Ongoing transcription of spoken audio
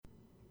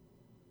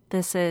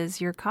This is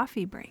your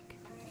coffee break.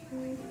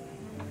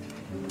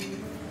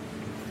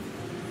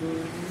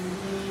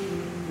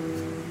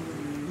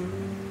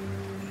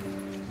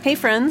 Hey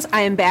friends,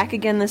 I am back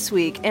again this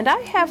week, and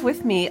I have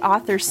with me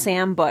author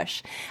Sam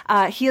Boush.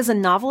 He is a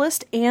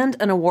novelist and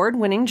an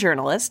award-winning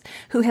journalist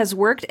who has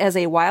worked as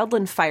a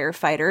wildland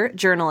firefighter,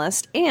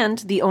 journalist, and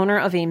the owner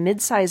of a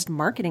mid-sized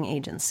marketing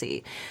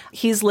agency.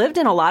 He's lived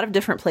in a lot of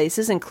different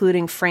places,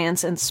 including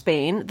France and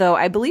Spain, though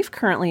I believe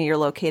currently you're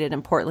located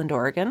in Portland,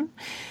 Oregon.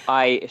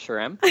 I sure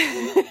am.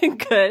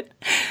 Good.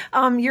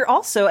 You're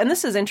also, and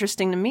this is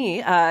interesting to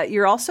me,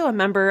 you're also a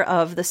member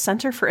of the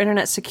Center for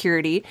Internet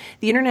Security,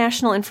 the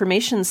International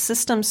Information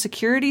Systems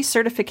Security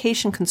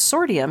Certification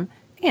Consortium,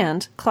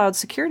 and Cloud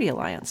Security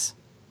Alliance.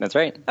 That's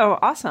right. Oh,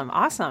 awesome.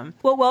 Awesome.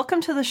 Well, welcome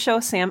to the show,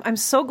 Sam. I'm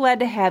so glad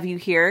to have you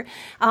here.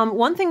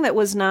 One thing that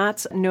was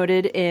not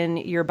noted in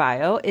your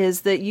bio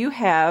is that you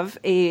have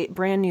a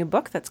brand new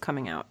book that's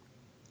coming out.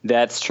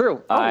 That's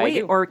true.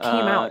 Or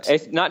came out?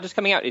 It's not just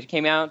coming out. It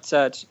came out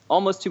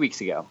almost 2 weeks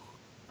ago.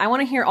 I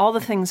want to hear all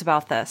the things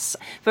about this.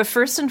 But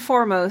first and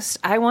foremost,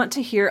 I want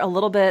to hear a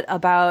little bit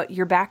about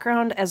your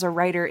background as a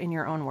writer in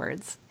your own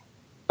words.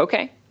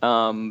 Okay.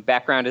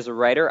 Background as a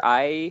writer.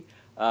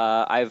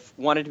 I've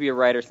wanted to be a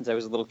writer since I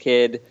was a little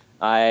kid.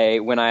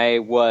 When I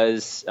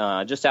was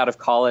just out of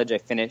college, I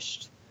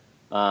finished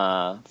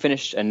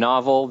a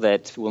novel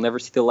that will never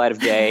see the light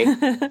of day.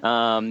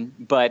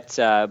 But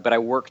I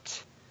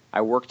worked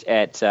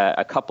at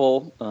a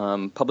couple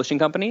publishing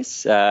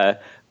companies.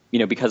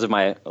 Because of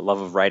my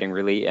love of writing,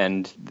 really,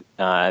 and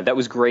that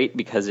was great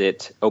because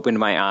it opened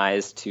my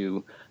eyes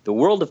to the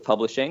world of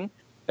publishing.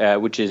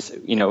 Which is,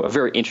 a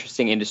very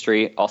interesting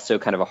industry, also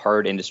kind of a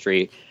hard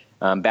industry.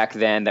 Back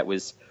then, that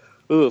was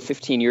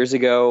 15 years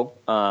ago.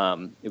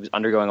 It was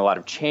undergoing a lot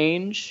of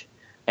change,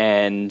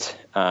 and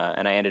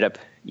I ended up,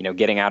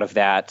 getting out of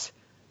that,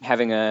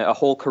 having a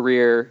whole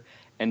career,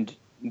 and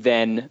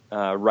then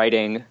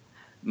writing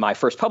my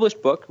first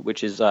published book,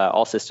 which is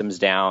All Systems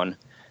Down,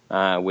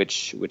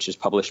 which is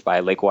published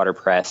by Lakewater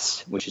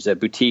Press, which is a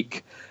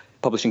boutique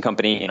publishing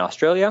company in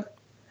Australia.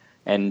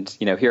 And,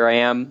 here I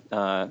am,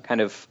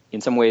 kind of in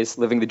some ways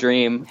living the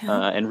dream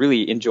and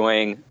really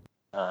enjoying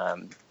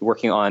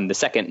working on the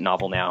second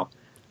novel now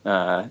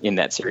in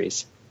that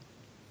series.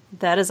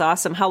 That is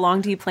awesome. How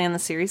long do you plan the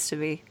series to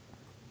be?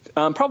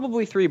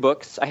 Probably 3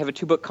 books. I have a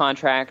 2-book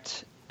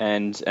contract,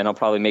 and I'll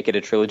probably make it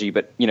a trilogy.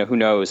 But, who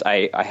knows?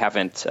 I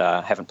haven't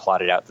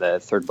plotted out the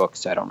 3rd book,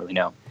 so I don't really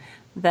know.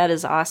 That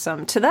is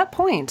awesome. To that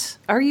point,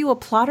 are you a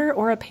plotter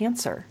or a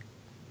pantser?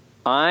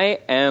 I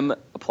am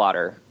a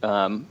plotter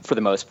for the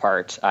most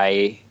part.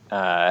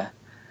 I've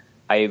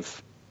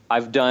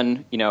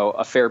done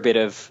a fair bit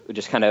of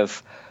just kind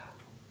of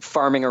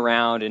farming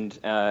around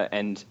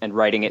and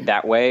writing it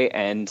that way,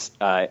 and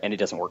it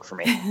doesn't work for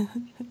me.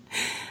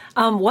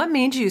 What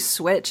made you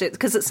switch?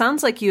 Because it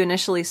sounds like you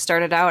initially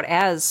started out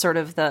as sort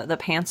of the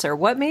pantser.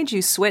 What made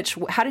you switch?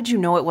 How did you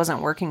know it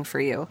wasn't working for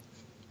you?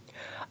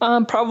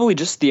 Probably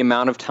just the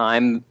amount of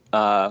time.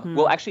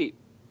 Well, actually,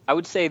 I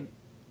would say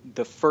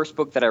the first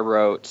book that I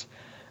wrote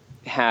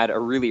had a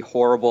really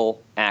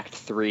horrible Act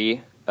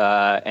 3,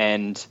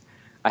 and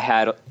I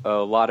had a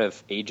lot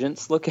of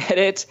agents look at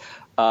it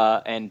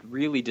and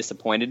really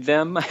disappointed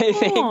them, I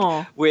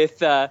think, with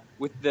the,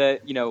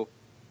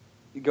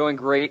 going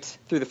great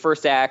through the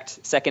first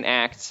act, second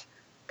act,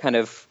 kind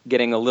of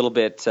getting a little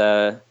bit,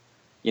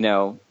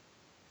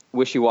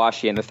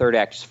 wishy-washy, and the third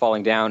act just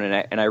falling down.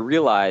 And I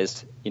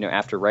realized,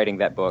 after writing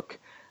that book,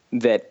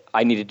 that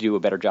I needed to do a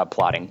better job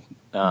plotting.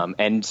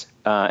 And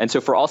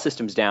so for All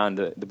Systems Down,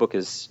 the book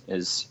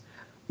is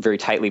very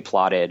tightly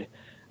plotted.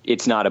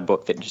 It's not a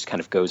book that just kind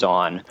of goes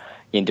on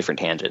in different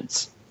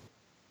tangents.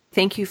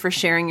 Thank you for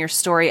sharing your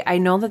story. I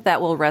know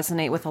that will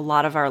resonate with a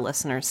lot of our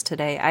listeners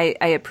today.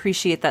 I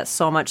appreciate that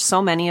so much.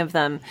 So many of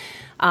them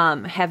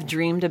have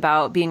dreamed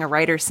about being a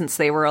writer since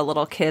they were a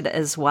little kid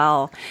as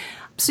well.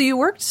 So you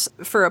worked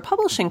for a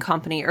publishing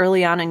company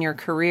early on in your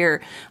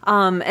career,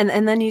 and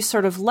then you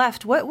sort of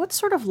left. What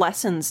sort of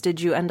lessons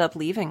did you end up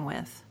leaving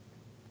with?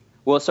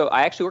 Well, so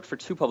I actually worked for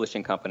 2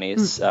 publishing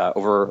companies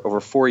over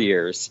 4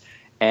 years,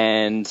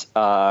 and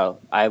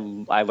I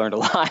learned a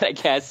lot, I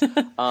guess.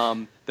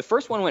 The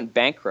first one went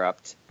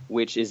bankrupt,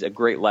 which is a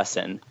great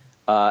lesson,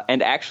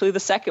 and actually the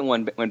second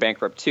one went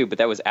bankrupt too, but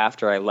that was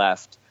after I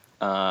left.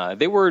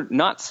 They were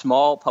not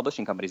small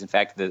publishing companies. In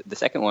fact, the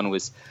second one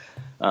was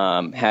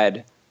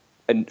had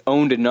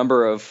owned a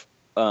number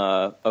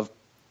of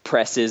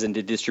presses and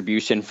did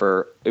distribution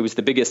for. It was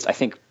the biggest, I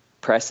think,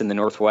 press in the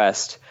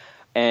Northwest.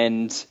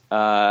 And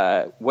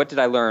what did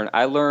I learn?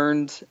 I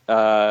learned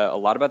a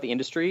lot about the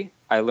industry.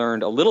 I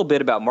learned a little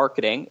bit about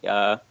marketing,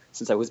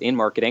 since I was in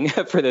marketing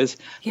for those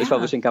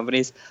publishing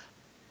companies.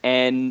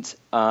 And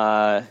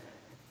I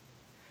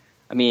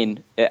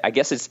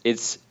guess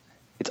it's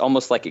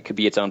almost like it could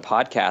be its own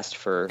podcast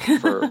for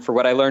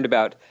what I learned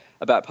about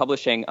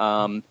publishing.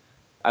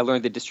 I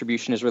learned that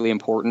distribution is really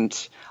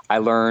important. I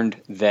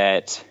learned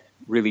that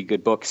really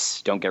good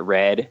books don't get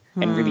read,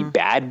 and really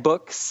bad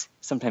books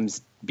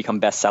sometimes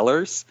become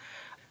bestsellers.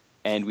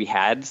 and we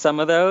had some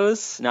of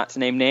those, not to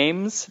name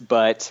names,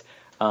 but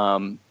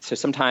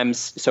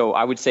so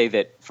I would say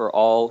that for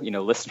all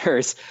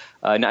listeners,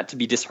 not to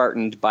be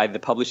disheartened by the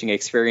publishing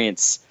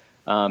experience,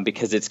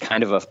 because it's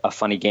kind of a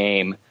funny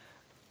game.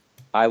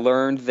 I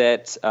learned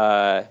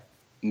that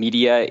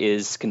media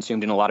is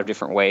consumed in a lot of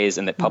different ways,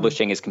 and that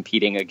publishing is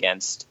competing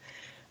against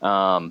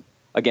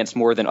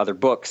more than other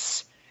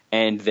books,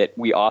 and that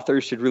we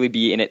authors should really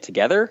be in it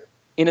together,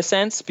 in a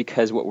sense,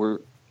 because what we're,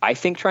 I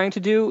think, trying to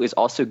do is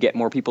also get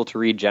more people to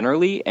read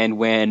generally. And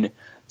when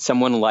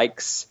someone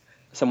likes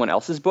someone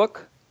else's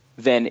book,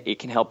 then it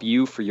can help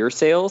you for your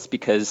sales,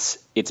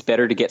 because it's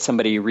better to get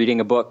somebody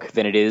reading a book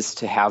than it is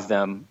to have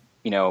them,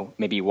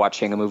 maybe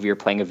watching a movie or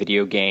playing a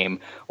video game,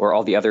 or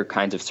all the other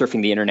kinds of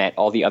surfing the internet,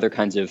 all the other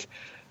kinds of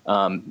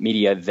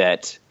media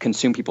that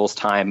consume people's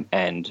time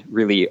and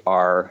really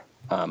are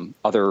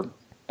other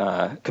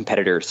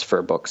competitors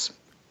for books.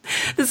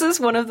 This is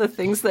one of the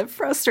things that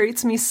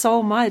frustrates me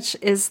so much,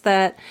 is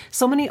that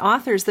so many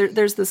authors,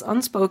 there's this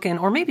unspoken,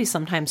 or maybe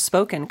sometimes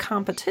spoken,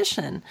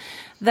 competition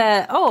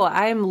that,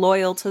 I'm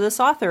loyal to this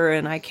author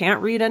and I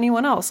can't read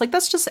anyone else. Like,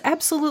 that's just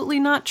absolutely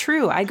not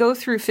true. I go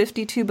through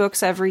 52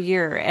 books every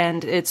year,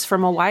 and it's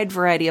from a wide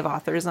variety of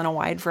authors and a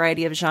wide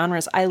variety of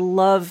genres. I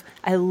love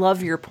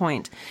your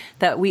point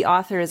that we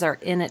authors are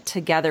in it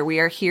together. We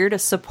are here to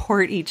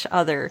support each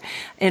other,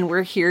 and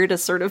we're here to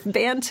sort of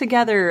band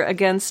together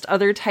against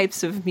other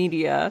types of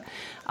media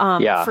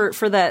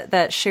for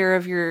that share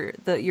of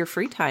your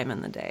free time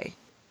in the day.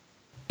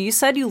 You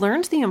said you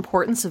learned the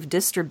importance of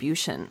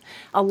distribution.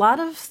 A lot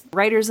of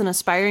writers and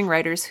aspiring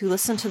writers who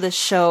listen to this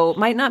show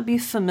might not be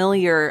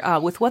familiar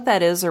with what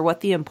that is or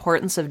what the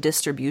importance of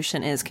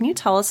distribution is. Can you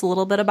tell us a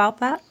little bit about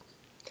that?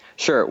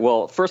 Sure.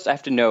 Well, first I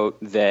have to note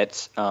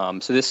that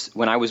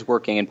when I was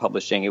working in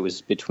publishing, it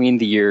was between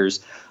the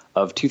years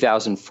of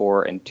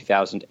 2004 and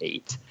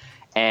 2008,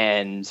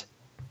 and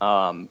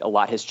a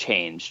lot has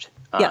changed.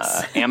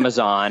 Yes.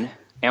 Amazon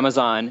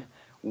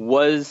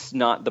was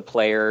not the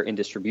player in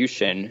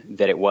distribution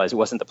that it was. It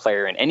wasn't the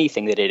player in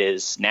anything that it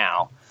is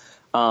now.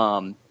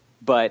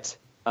 But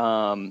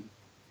I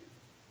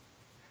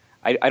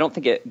don't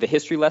think the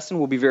history lesson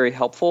will be very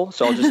helpful.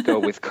 So I'll just go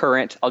with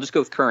current. I'll just go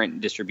with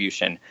current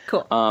distribution.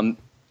 Cool.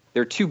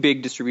 There are two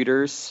big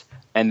distributors,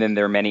 and then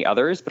there are many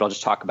others. But I'll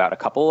just talk about a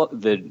couple.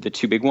 The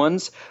two big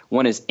ones.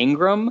 One is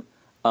Ingram,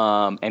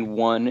 and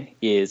one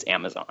is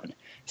Amazon.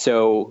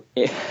 So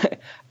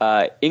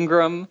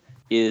Ingram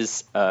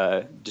is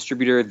a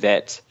distributor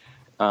that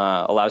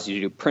allows you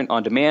to do print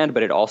on demand,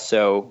 but it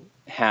also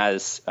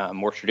has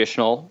more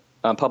traditional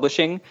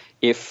publishing.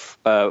 If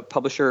a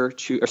publisher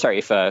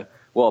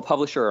a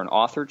publisher or an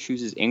author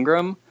chooses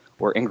Ingram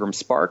or Ingram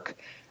Spark,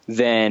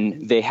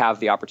 then they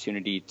have the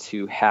opportunity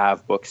to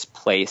have books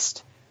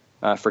placed,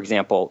 for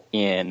example,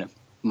 in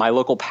my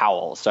local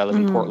Powell's. So I live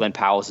in Portland.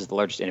 Powell's is the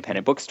largest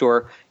independent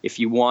bookstore. If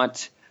you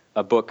want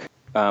a book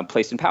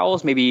placed in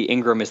Powell's, maybe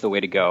Ingram is the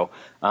way to go.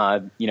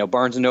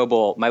 Barnes &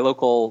 Noble,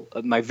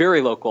 my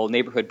very local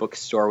neighborhood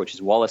bookstore, which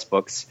is Wallace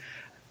Books,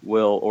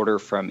 will order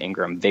from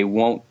Ingram. They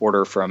won't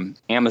order from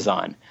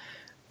Amazon.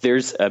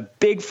 There's a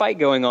big fight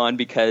going on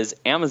because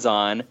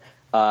Amazon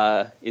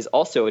is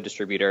also a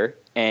distributor,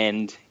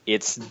 and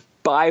it's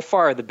by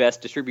far the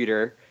best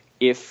distributor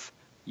if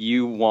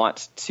you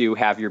want to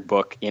have your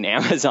book in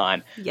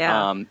Amazon.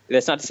 Yeah.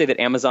 That's not to say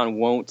that Amazon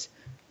won't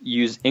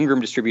use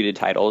Ingram distributed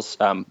titles.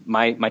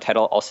 My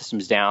title, All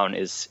Systems Down,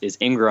 is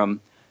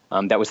Ingram.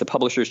 That was the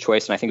publisher's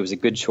choice, and I think it was a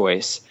good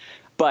choice.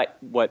 But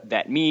what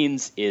that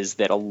means is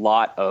that a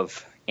lot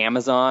of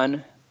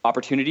Amazon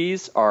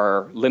opportunities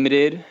are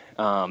limited.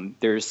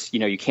 There's,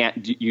 you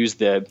can't use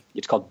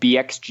it's called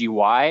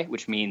BXGY,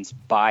 which means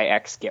buy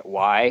X, get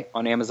Y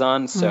on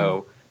Amazon.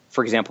 So,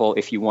 for example,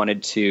 if you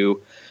wanted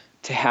to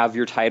have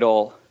your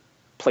title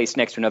placed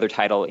next to another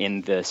title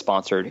in the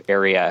sponsored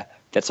area,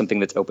 that's something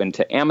that's open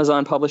to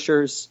Amazon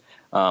publishers.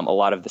 A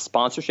lot of the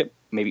sponsorship,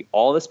 maybe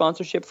all the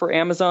sponsorship for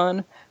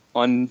Amazon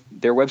on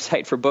their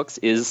website for books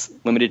is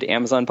limited to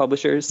Amazon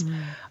publishers.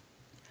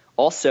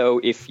 Also,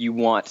 if you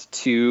want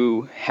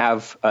to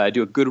have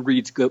do a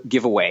Goodreads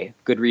giveaway,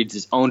 Goodreads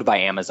is owned by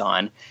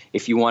Amazon.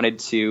 If you wanted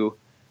to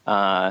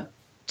have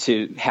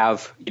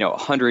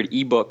 100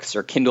 ebooks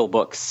or Kindle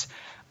books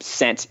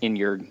sent in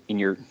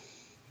your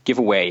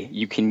giveaway,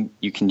 you can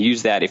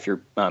use that if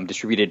you're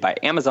distributed by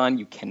Amazon.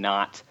 You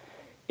cannot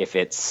if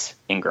it's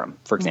Ingram,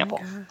 for example.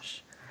 Oh my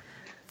gosh.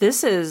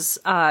 This is,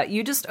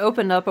 you just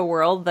opened up a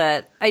world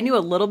that I knew a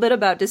little bit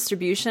about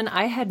distribution.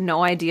 I had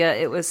no idea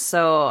it was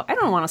so, I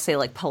don't want to say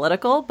like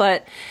political,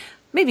 but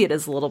maybe it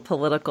is a little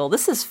political.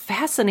 This is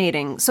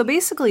fascinating. So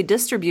basically,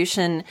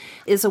 distribution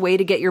is a way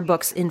to get your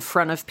books in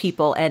front of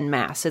people en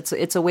masse.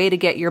 It's a way to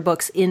get your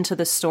books into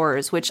the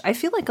stores, which I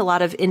feel like a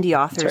lot of indie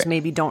authors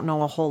maybe don't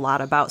know a whole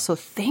lot about. So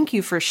thank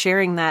you for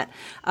sharing that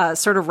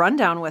sort of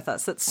rundown with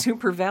us. That's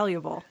super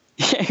valuable.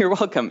 Yeah, you're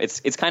welcome.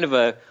 It's kind of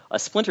a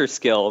splinter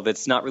skill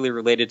that's not really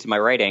related to my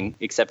writing,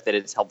 except that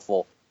it's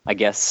helpful, I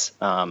guess,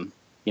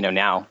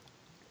 now.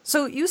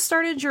 So you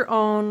started your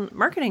own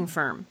marketing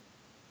firm.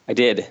 I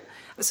did.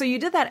 So you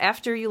did that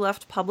after you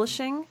left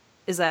publishing?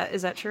 Is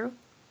that true?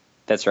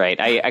 That's right.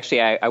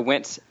 I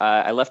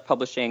left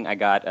publishing. I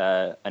got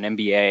an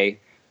MBA.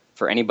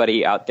 For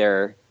anybody out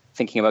there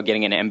thinking about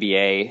getting an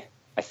MBA,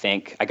 I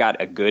think I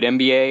got a good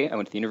MBA. I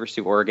went to the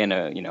University of Oregon,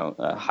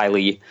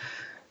 a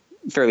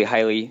fairly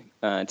highly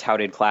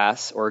touted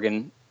class.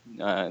 Oregon,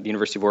 the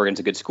University of Oregon is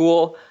a good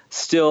school.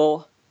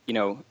 Still,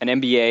 an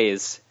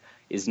MBA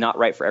is not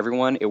right for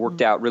everyone. It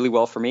worked out really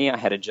well for me. I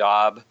had a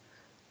job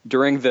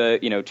during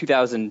the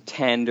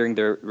 2010, during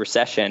the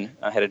recession.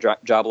 I had a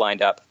job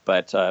lined up,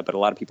 but a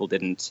lot of people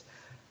didn't.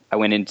 I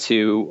went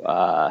into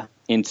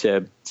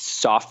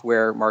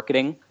software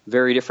marketing,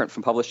 very different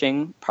from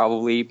publishing.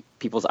 Probably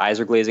people's eyes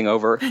are glazing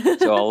over.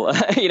 So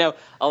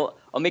I'll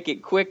make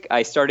it quick.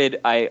 I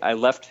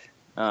left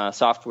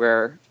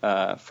software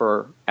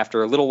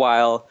after a little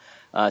while.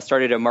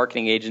 Started a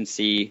marketing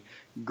agency,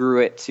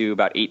 grew it to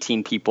about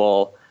 18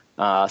 people,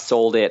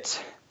 sold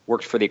it,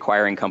 worked for the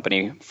acquiring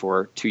company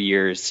for 2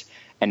 years,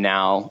 and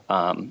now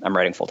I'm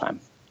writing full time.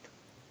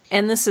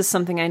 And this is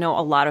something I know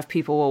a lot of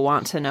people will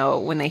want to know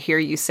when they hear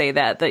you say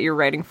that you're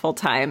writing full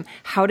time.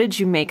 How did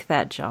you make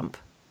that jump?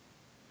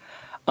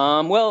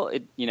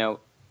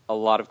 A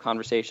lot of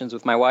conversations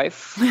with my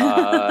wife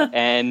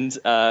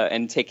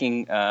and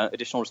taking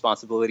additional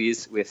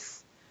responsibilities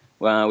with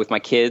my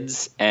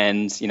kids.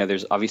 And,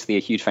 there's obviously a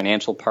huge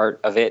financial part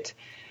of it.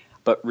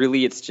 But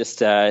really, it's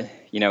just,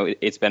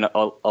 it's been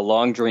a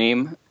long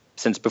dream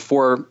since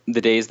before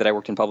the days that I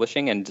worked in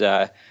publishing.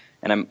 And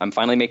I'm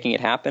finally making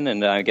it happen.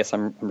 And I guess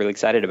I'm really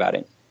excited about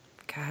it.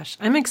 Gosh,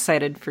 I'm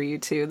excited for you,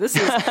 too. This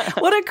is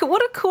what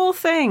a cool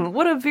thing.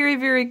 What a very,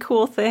 very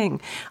cool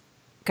thing.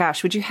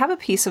 Gosh, would you have a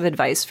piece of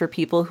advice for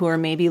people who are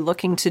maybe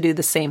looking to do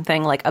the same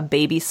thing, like a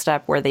baby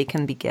step where they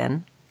can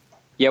begin?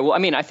 Yeah, well,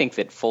 I think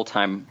that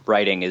full-time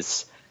writing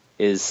is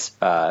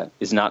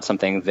not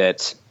something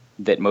that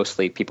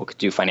mostly people could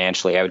do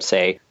financially. I would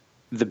say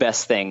the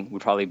best thing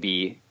would probably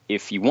be,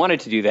 if you wanted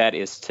to do that,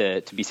 is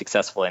to be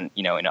successful in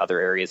other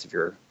areas of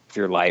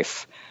your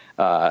life,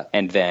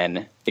 and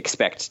then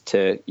expect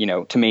to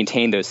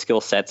maintain those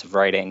skill sets of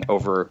writing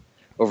over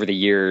the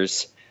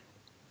years.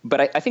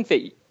 But I think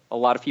that a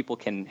lot of people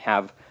can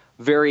have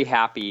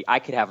I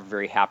could have a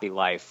very happy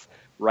life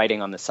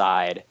writing on the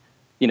side.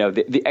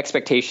 The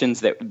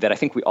expectations that I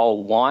think we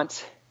all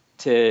want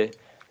to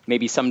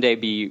maybe someday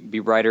be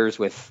writers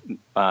with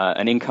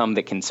an income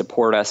that can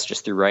support us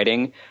just through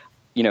writing,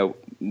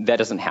 that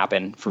doesn't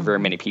happen for very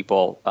many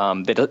people.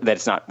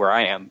 That's not where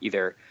I am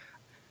either.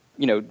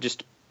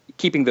 Just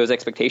keeping those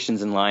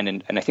expectations in line.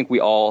 And I think we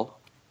all,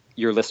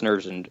 your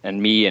listeners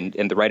and me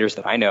and the writers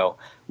that I know,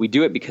 we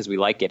do it because we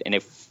like it. And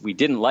if we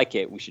didn't like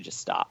it, we should just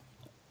stop.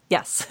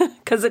 Yes,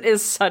 because it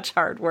is such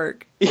hard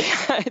work.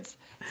 Yeah, it's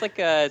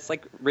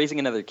like raising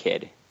another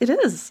kid. It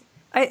is.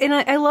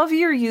 I love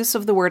your use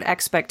of the word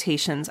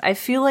expectations. I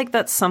feel like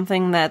that's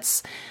something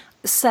that's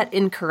set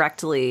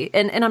incorrectly,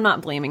 and I'm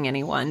not blaming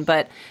anyone,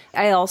 but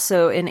I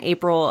also, in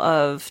April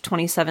of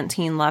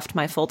 2017, left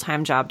my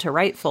full-time job to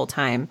write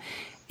full-time,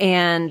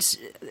 and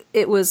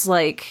it was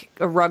like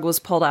a rug was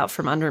pulled out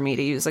from under me,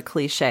 to use a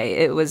cliche.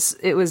 It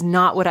was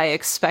not what I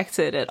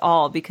expected at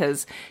all,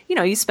 because,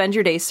 you spend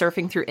your day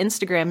surfing through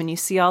Instagram and you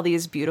see all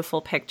these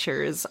beautiful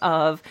pictures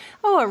of,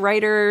 a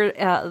writer,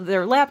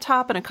 their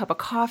laptop and a cup of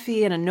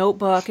coffee and a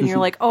notebook. And you're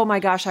like, oh my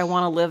gosh, I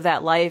want to live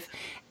that life.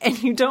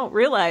 And you don't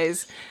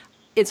realize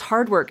it's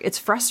hard work. It's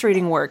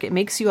frustrating work. It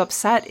makes you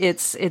upset.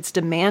 It's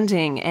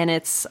demanding. And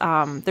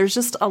there's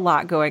just a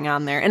lot going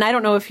on there. And I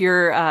don't know if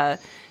your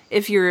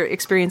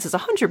experience is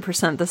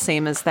 100% the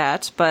same as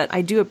that, but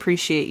I do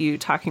appreciate you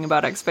talking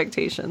about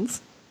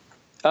expectations.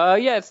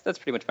 Yeah, that's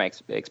pretty much my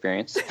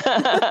experience.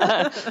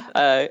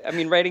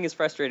 Writing is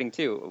frustrating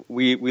too.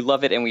 We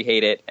love it and we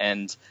hate it,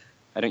 and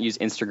I don't use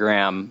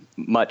Instagram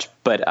much,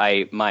 but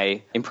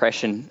my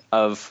impression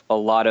of a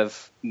lot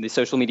of the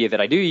social media that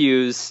I do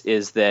use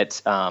is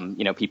that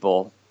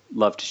people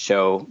love to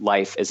show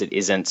life as it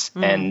isn't,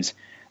 and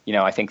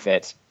I think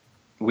that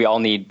we all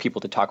need people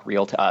to talk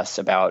real to us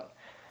about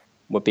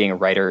what being a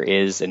writer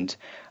is. And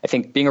I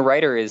think being a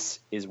writer is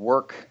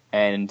work,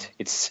 and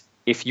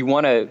if you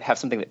want to have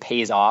something that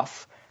pays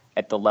off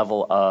at the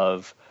level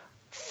of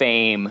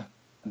fame,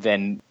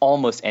 then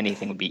almost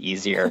anything would be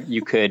easier.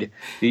 You'd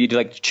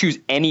choose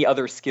any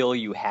other skill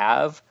you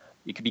have.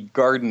 It could be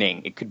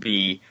gardening. It could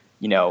be,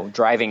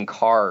 driving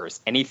cars,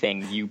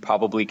 anything. You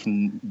probably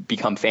can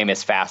become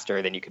famous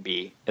faster than you could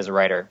be as a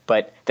writer.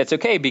 But that's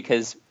okay,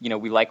 because,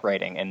 we like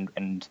writing,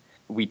 and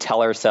we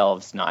tell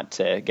ourselves not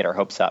to get our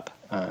hopes up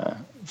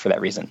for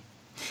that reason.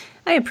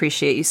 I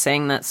appreciate you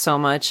saying that so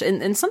much.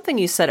 And something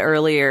you said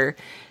earlier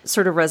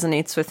sort of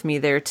resonates with me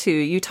there, too.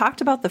 You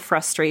talked about the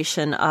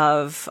frustration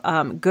of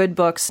good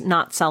books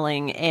not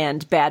selling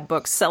and bad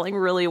books selling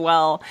really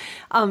well.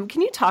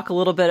 Can you talk a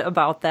little bit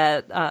about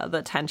that,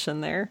 the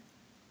tension there?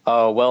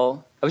 Oh,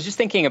 well, I was just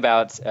thinking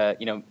about,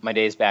 my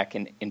days back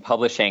in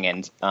publishing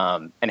and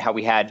how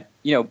we had,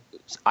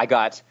 I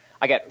got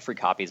free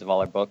copies of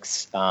all our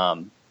books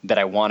that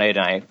I wanted,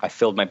 and I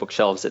filled my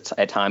bookshelves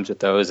at times with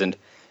those, and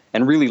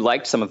really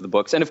liked some of the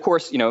books. And of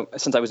course,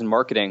 since I was in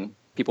marketing,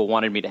 people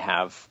wanted me to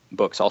have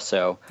books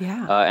also.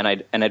 Yeah.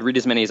 And I'd read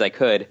as many as I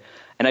could.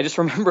 And I just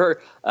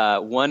remember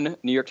one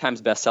New York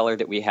Times bestseller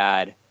that we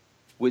had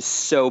was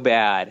so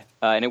bad,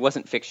 and it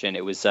wasn't fiction.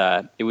 It was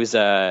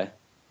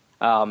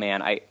oh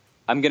man,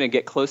 I'm going to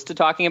get close to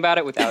talking about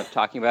it without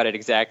talking about it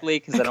exactly,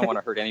 because I don't want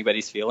to hurt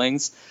anybody's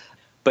feelings.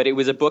 But it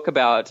was a book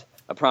about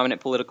a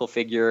prominent political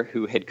figure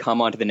who had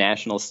come onto the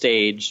national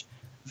stage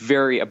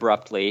very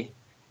abruptly,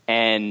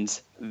 and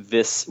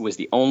this was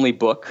the only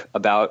book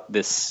about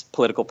this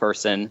political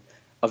person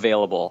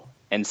available.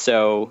 And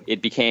so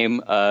it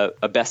became a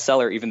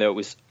bestseller, even though it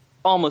was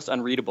almost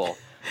unreadable.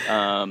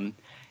 And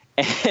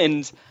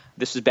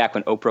this was back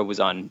when Oprah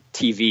was on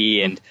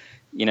TV, and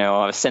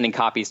I was sending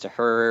copies to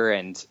her,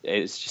 and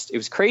it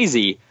was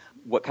crazy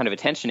what kind of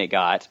attention it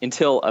got,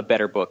 until a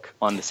better book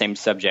on the same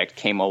subject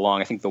came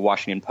along. I think the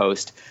Washington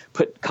Post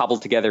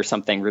cobbled together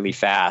something really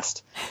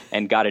fast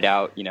and got it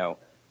out,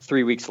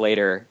 3 weeks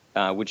later,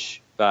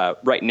 which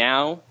right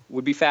now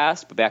would be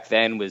fast, but back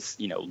then was,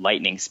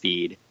 lightning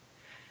speed.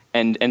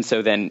 And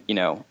so then,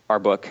 our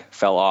book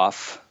fell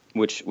off,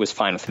 which was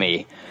fine with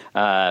me.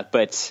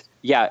 But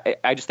yeah,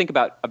 I just think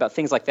about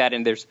things like that.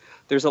 And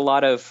there's a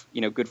lot of,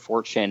 good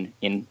fortune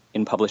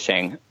in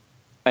publishing.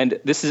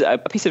 And this is a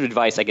piece of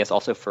advice, I guess,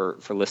 also for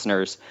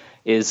listeners,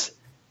 is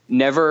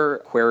never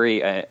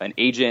query an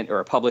agent or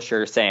a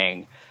publisher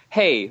saying,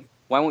 hey,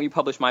 why won't you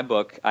publish my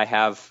book?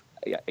 I've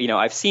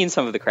seen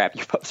some of the crap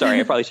you sorry,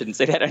 I probably shouldn't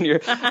say that on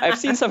your, I've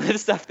seen some of the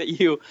stuff that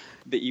you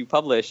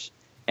publish.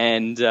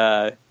 And,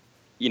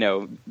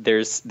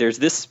 there's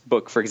this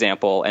book, for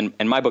example,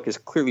 and my book is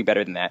clearly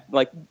better than that.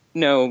 Like,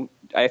 no,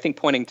 I think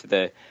pointing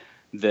to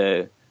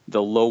the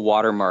low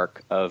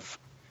watermark of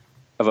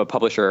a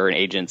publisher or an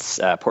agent's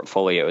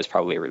portfolio is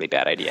probably a really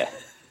bad idea.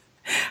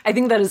 I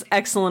think that is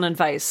excellent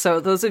advice. So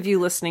those of you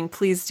listening,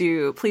 please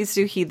do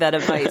heed that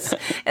advice,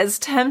 as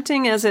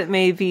tempting as it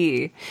may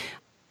be.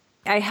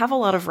 I have a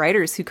lot of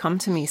writers who come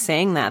to me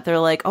saying that. They're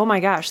like, oh my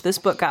gosh, this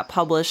book got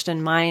published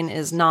and mine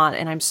is not,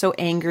 and I'm so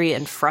angry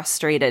and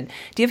frustrated.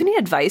 Do you have any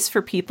advice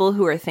for people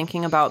who are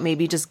thinking about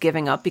maybe just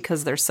giving up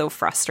because they're so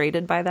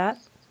frustrated by that?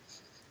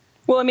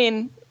 Well, I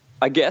mean,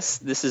 I guess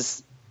this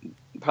is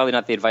probably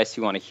not the advice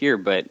you want to hear,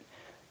 but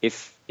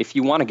if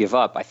you want to give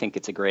up, I think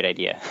it's a great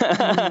idea.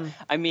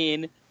 I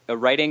mean,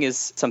 writing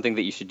is something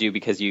that you should do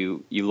because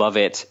you love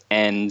it.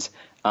 And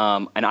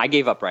I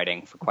gave up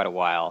writing for quite a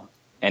while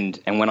and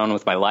went on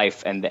with my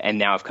life. And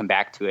now I've come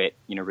back to it,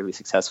 really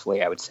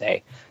successfully, I would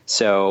say.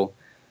 So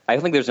I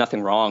think there's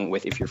nothing wrong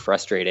with, if you're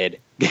frustrated,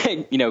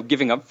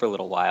 giving up for a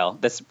little while.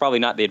 That's probably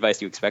not the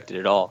advice you expected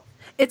at all.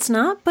 It's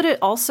not, but it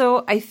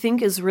also, I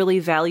think, is really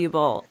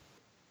valuable.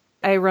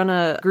 I run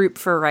a group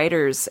for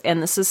writers,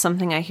 and this is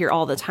something I hear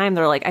all the time.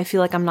 They're like, I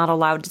feel like I'm not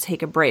allowed to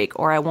take a break,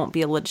 or I won't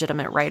be a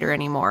legitimate writer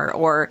anymore,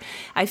 or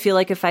I feel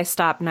like if I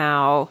stop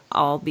now,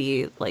 I'll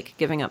be like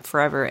giving up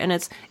forever. And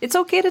it's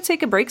okay to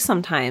take a break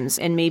sometimes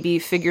and maybe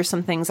figure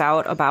some things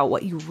out about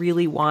what you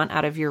really want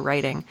out of your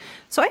writing.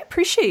 So I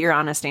appreciate your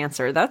honest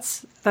answer.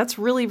 That's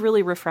really,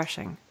 really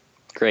refreshing.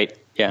 Great.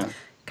 Yeah.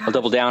 Gosh. I'll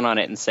double down on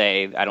it and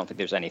say I don't think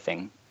there's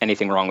anything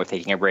wrong with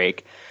taking a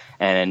break.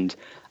 And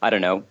I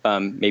don't know,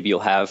 maybe you'll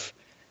have,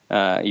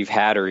 you've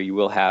had or you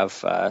will have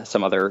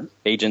some other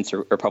agents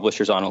or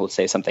publishers on who will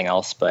say something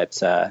else,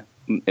 but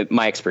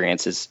my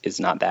experience is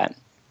not that.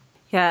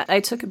 Yeah,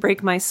 I took a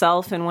break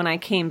myself, and when I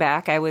came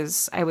back, I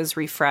was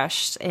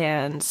refreshed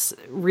and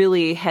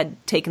really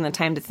had taken the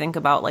time to think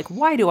about, like,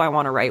 why do I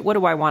want to write? What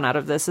do I want out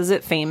of this? Is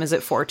it fame? Is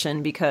it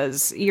fortune?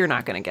 Because you're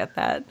not going to get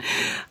that.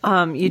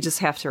 You just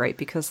have to write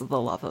because of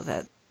the love of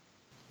it.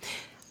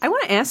 I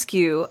want to ask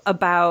you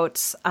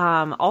about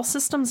All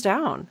Systems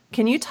Down.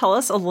 Can you tell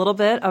us a little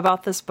bit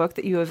about this book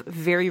that you have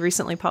very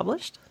recently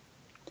published?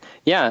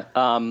 Yeah.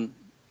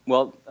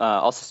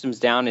 All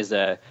Systems Down is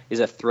a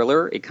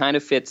thriller. It kind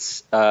of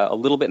fits a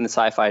little bit in the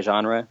sci-fi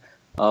genre.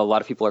 A lot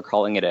of people are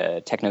calling it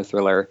a techno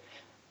thriller.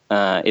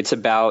 It's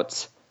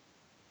about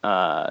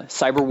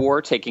cyber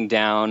war taking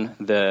down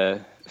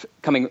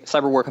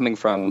cyber war coming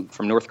from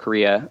North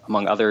Korea,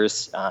 among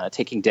others,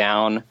 taking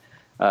down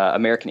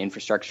American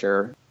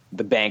infrastructure.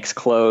 The banks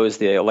close,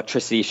 the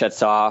electricity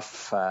shuts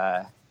off,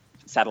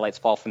 satellites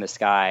fall from the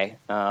sky.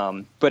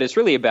 But it's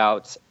really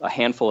about a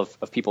handful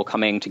of people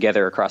coming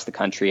together across the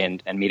country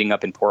and meeting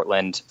up in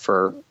Portland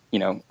for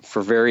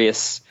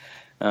various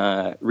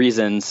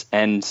reasons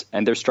and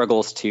their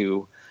struggles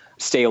to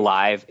stay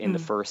alive in the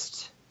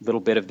first little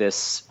bit of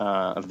this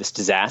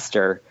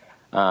disaster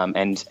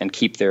and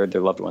keep their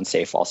loved ones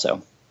safe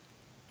also.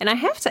 And I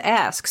have to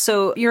ask,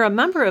 so you're a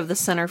member of the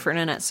Center for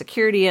Internet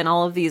Security and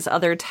all of these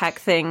other tech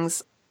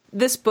things.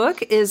 This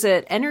book, is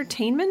it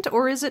entertainment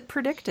or is it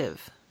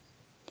predictive?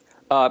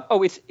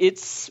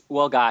 It's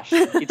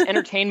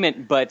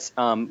entertainment, but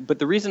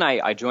the reason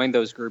I joined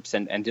those groups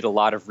and did a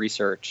lot of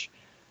research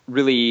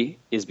really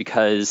is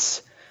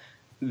because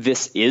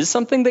this is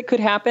something that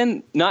could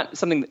happen, not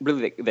something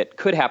really that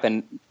could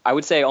happen. I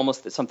would say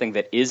almost that something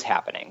that is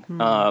happening.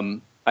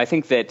 I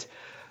think that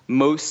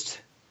most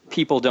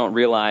people don't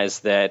realize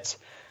that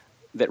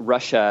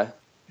Russia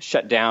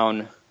shut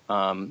down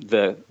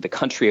the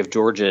country of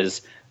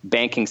Georgia's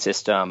banking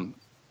system,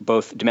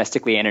 both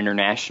domestically and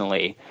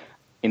internationally,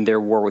 in their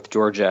war with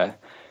Georgia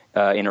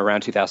in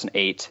around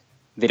 2008.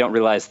 They don't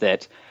realize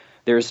that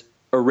there's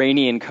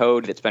Iranian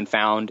code that's been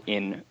found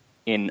in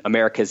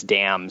America's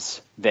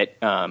dams that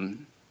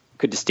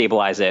could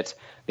destabilize it.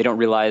 They don't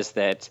realize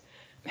that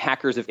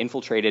hackers have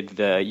infiltrated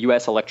the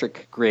U.S.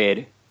 electric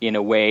grid in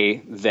a way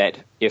that,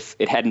 if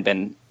it hadn't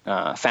been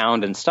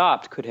found and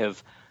stopped, could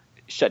have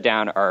shut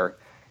down our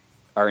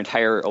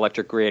entire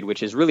electric grid,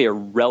 which is really a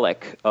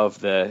relic of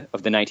the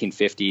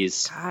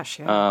 1950s. Gosh,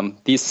 yeah.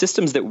 These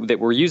systems that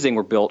we're using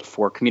were built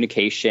for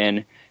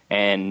communication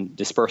and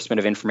disbursement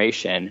of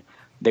information.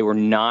 They were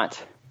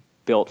not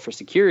built for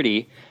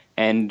security,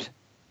 and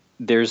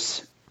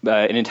there's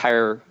an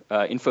entire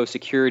info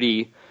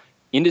security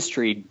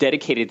industry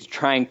dedicated to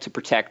trying to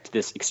protect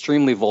this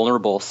extremely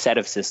vulnerable set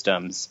of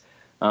systems,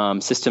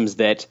 systems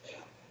that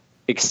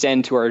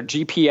extend to our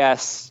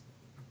GPS,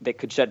 that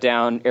could shut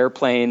down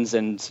airplanes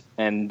and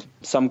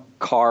some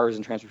cars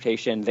and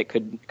transportation, that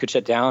could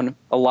shut down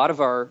a lot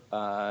of our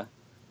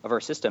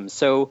systems.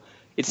 So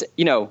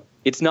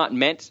it's not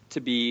meant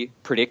to be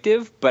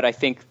predictive, but I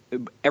think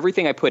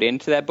everything I put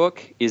into that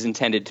book is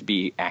intended to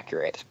be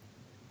accurate.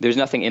 There's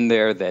nothing in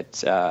there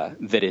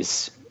that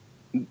is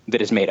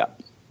made up.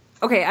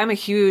 Okay, I'm a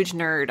huge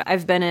nerd.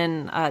 I've been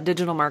in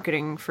digital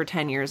marketing for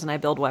 10 years, and I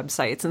build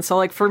websites. And so,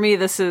 like, for me,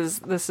 this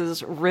is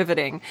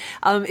riveting.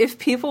 If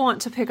people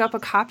want to pick up a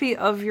copy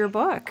of your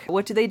book,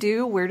 what do they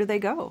do? Where do they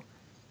go?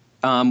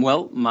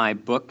 Well, my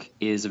book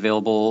is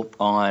available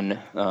on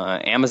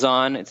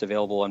Amazon. It's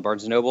available on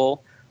Barnes &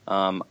 Noble.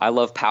 I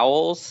love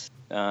Powell's.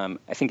 I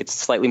think it's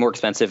slightly more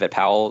expensive at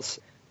Powell's.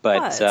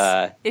 But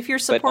if you're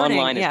supporting, but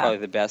online is probably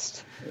the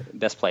best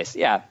place.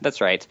 Yeah,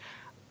 that's right.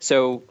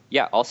 So,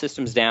 yeah, all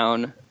systems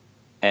down.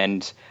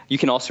 And you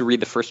can also read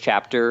the first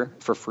chapter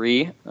for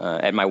free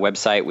at my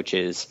website, which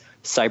is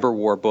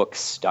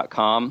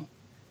cyberwarbooks.com.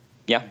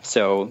 Yeah,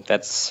 so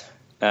that's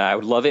I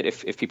would love it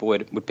if people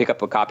would pick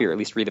up a copy, or at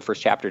least read the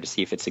first chapter to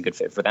see if it's a good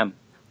fit for them.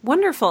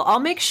 Wonderful.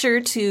 I'll make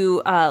sure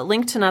to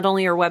link to not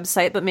only your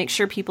website, but make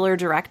sure people are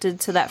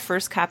directed to that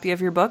first copy of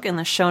your book in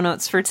the show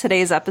notes for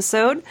today's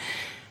episode.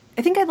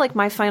 I think I'd like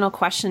my final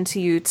question to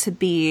you to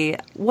be,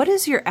 what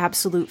is your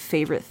absolute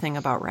favorite thing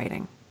about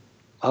writing?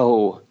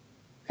 Oh,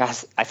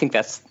 gosh, I think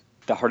that's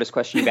the hardest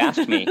question you've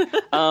asked me.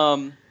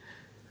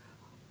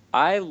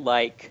 I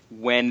like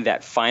when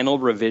that final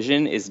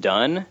revision is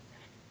done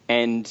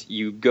and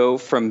you go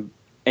from,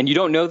 and you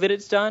don't know that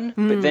it's done,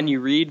 but then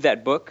you read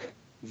that book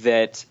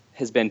that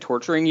has been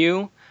torturing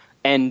you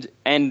and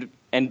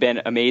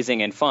been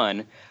amazing and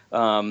fun.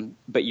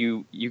 But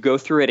you go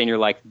through it and you're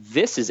like,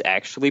 this is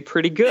actually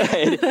pretty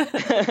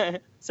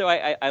good. So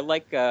I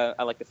like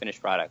the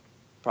finished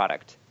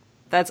product.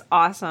 That's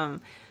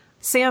awesome.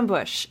 Sam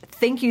Boush,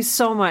 thank you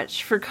so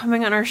much for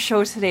coming on our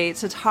show today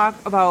to talk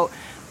about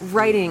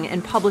writing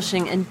and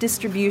publishing and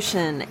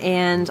distribution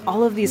and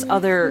all of these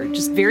other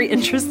just very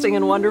interesting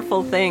and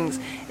wonderful things.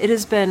 It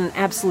has been an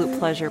absolute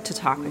pleasure to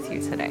talk with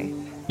you today.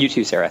 You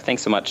too, Sarah.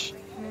 Thanks so much.